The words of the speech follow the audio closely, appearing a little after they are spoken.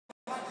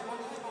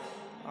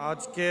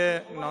आज के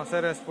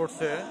नासेर स्पोर्ट्स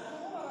से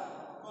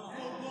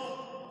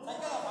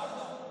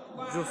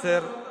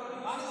জুসের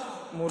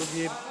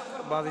মুরগির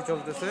বাজি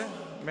চলতেছে,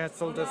 ম্যাচ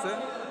চলতেছে।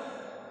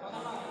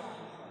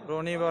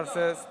 Roni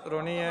versus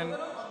Roni and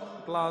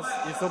plus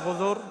Yusuf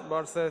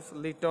versus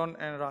Liton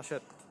and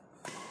Rashed.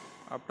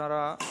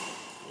 আপনারা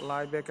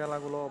লাইভে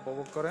খেলাগুলো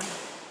উপভোগ করেন।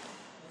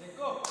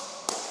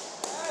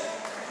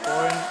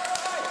 Point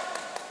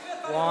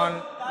 1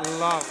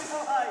 love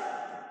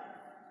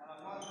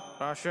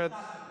Rashed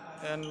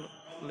and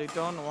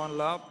Liton, 1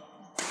 love.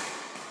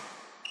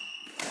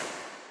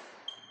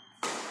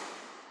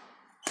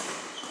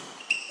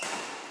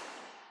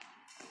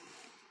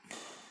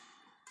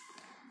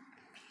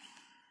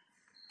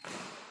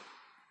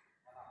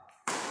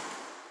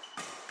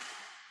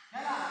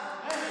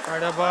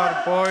 Side bar,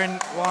 point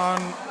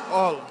 1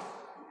 all.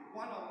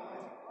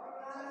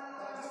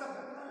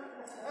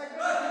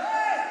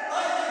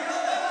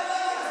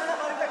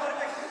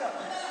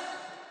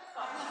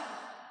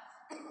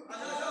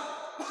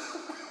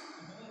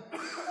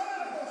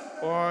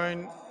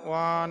 Point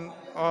 1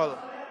 all.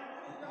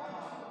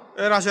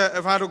 Rashed,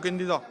 Farooq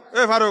hindi do.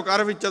 Farooq,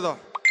 are piche do.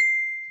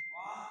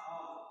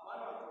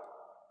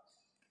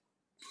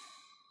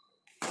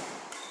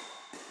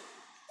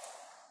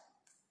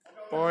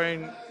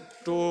 Point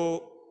 2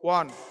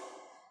 1.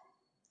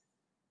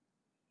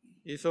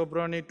 Yousuf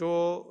Rony 2,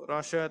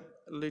 Rashed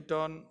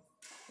Liton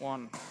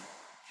 1.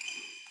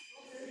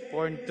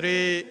 Point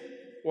 3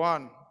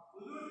 1.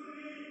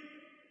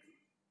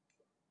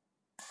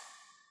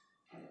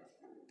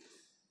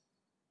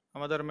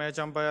 আমাদের match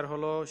umpire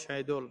হলো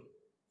Shahidul.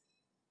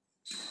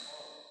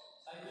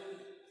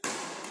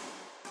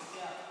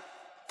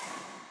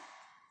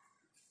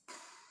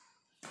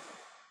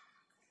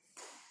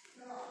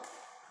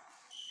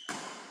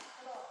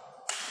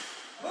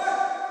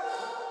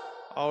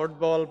 Out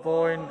বল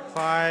point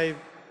 5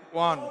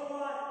 1.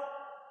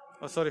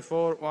 Oh sorry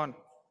 4 1.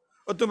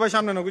 ও তুমি ভাই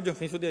সামনে না গুজো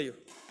ফিসু দিও।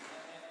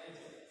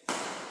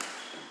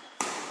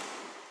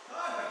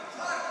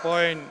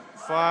 Point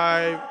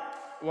 5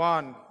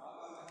 1.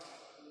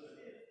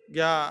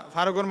 গিয়া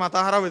ফারুকের মাথা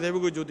খারাপ হয়ে যাবে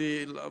যদি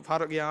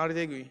ফারুক গিয়া আর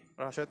দেখবি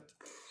রাশেদ।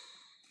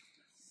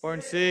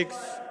 Point 6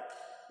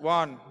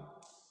 1.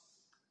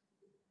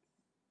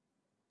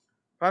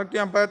 ফারুক কি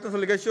আম্পায়ার তো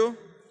চলে গেছো?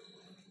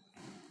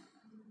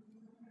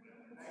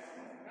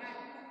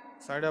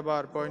 Side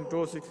bar point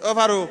 2 6. ও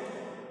ফারুক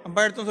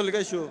আম্পায়ার তো চলে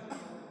গেছো?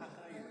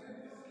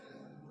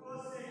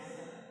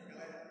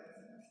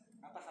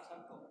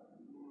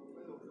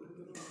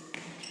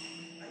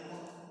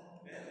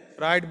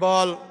 রাইট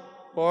বল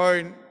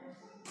point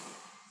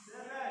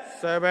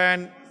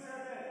 7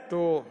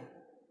 2.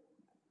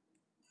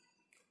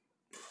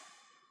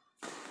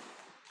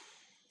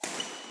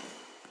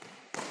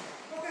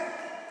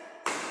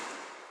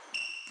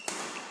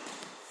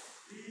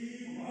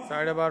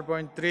 Side bar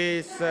point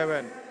 3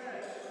 7.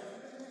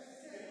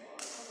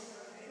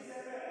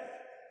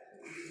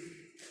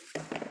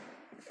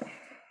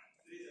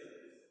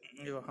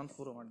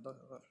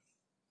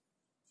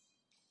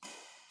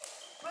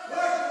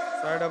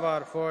 Side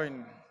bar point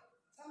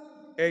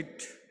 8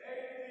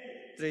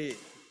 3.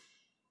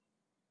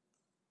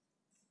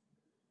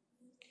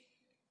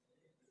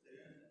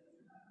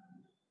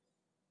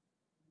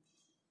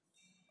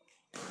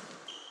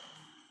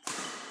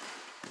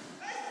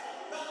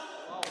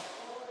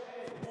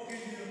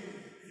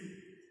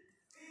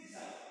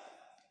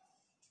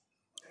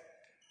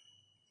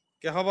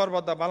 क्या खबर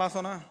बता बाला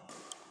सोना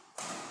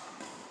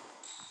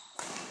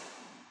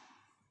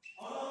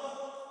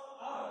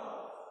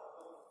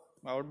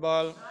out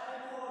ball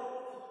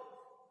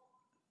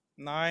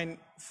 9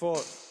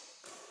 4.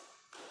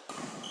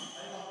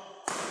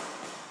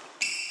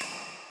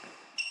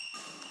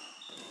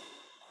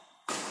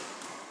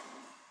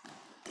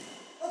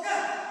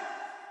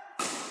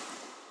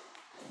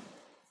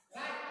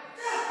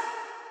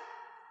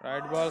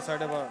 Right ball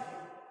side ball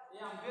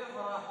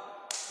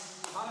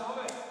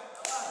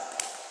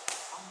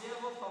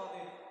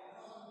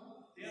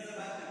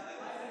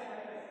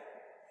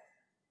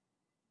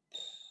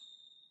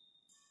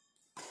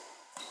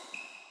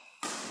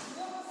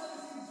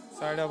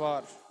side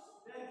bar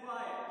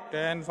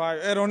 10 5.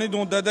 ए रोनी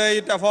दूध दे दे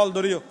ये टफॉल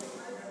दरियो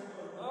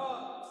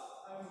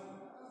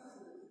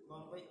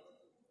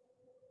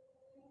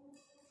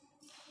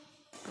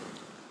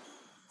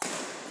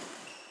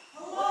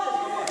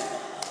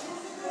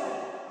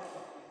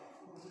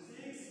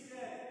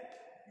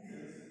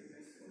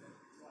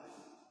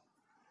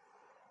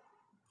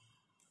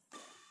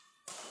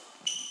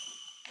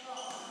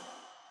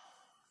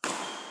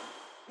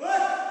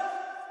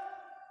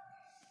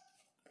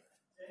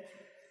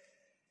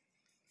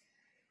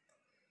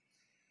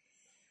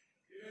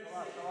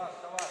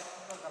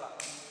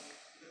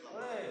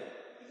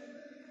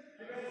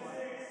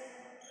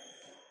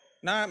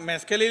না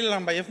ম্যাচ খেলে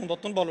লম্বা ফোন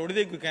তখন বল উড়ে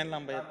দেখবি কেন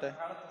লম্বা যেতে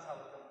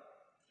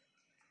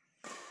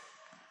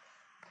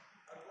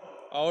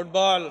আউট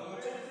বল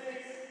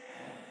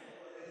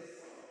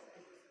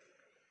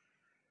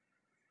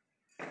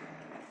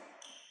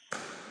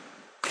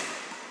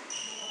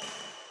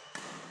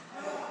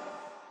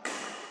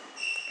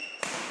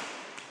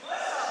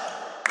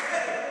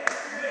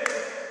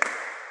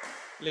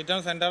লিটন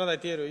সেন্টারে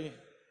যাইতে রই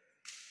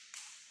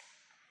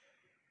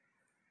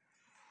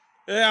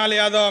এ আলী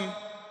আদম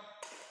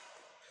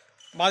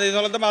বাদি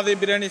চলতে বাদি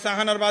বিরিয়ানি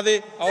সাহানার বাদি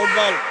আউট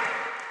বল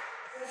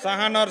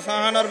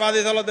সাহানার বাদি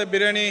চলতে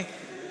বিরিয়ানি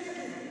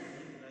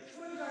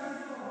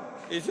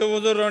ইউসুফ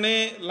হুজুর রনি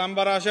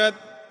লাম্বা রাশেদ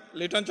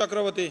লিটন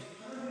চক্রবর্তী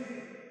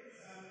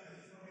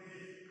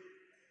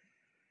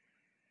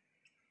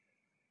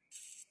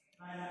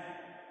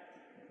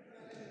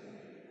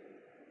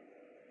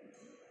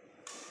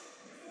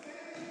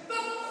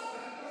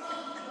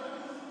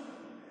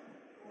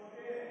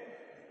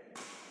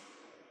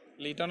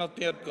লিটন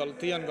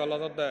গলতিয়ান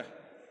গলত দে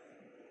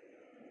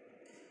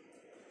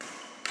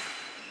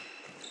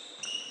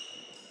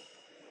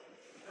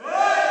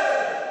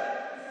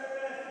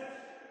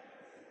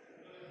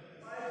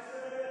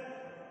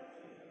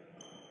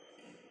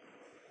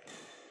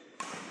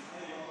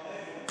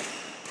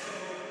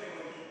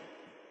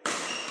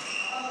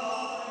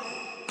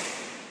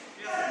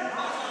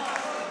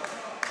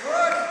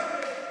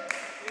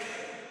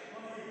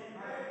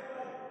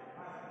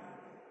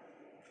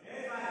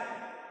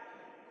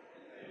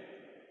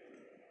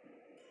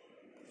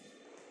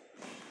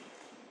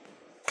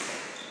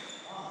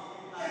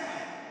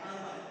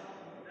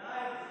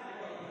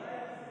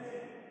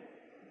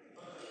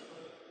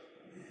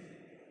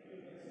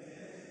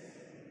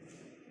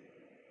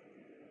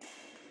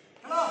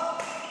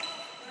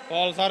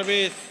Ball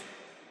service.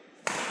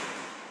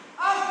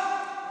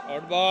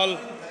 Out ball.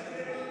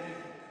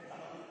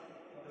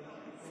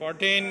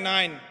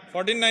 14-9.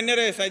 14-9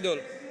 re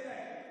Saidul.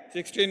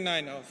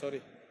 16-9. Oh,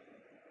 sorry.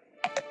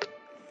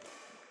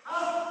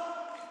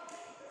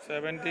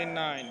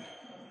 17-9.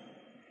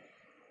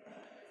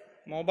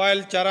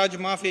 Mobile Charaj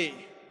Mafi.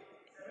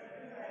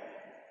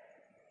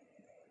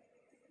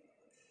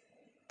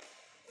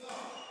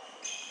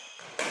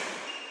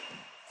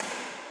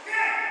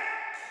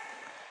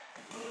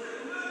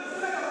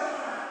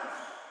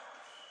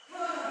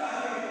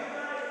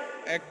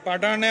 एक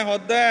पठाने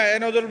होते हैं ए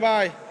नजरुल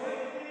भाई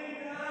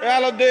ए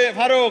आलुद्दी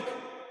फारूक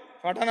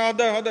पठाना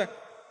होते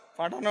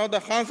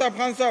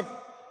खान साहब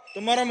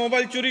तुम्हारा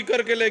मोबाइल चोरी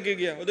करके लेके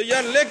गया वो तो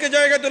यार लेके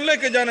जाएगा तो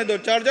लेके जाने दो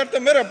चार्जर तो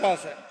मेरे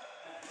पास है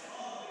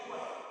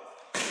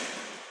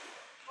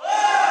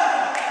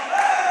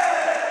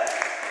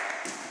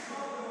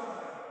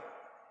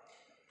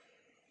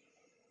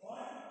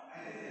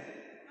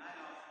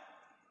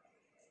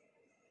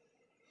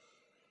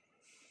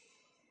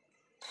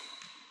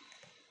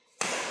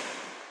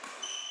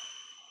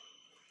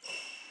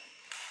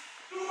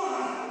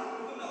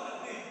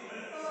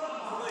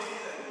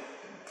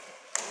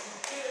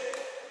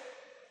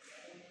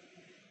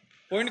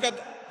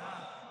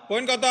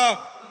पॉइंट कत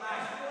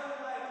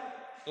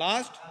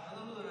लास्ट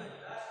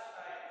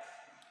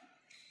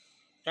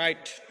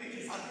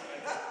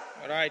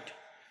राइट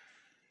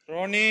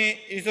রনি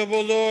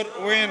ইসবুজুর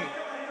উইন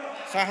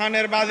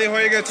সাহানের বাজি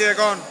হয়ে গেছে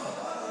এখন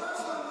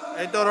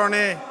এই তো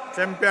রনি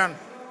চ্যাম্পিয়ন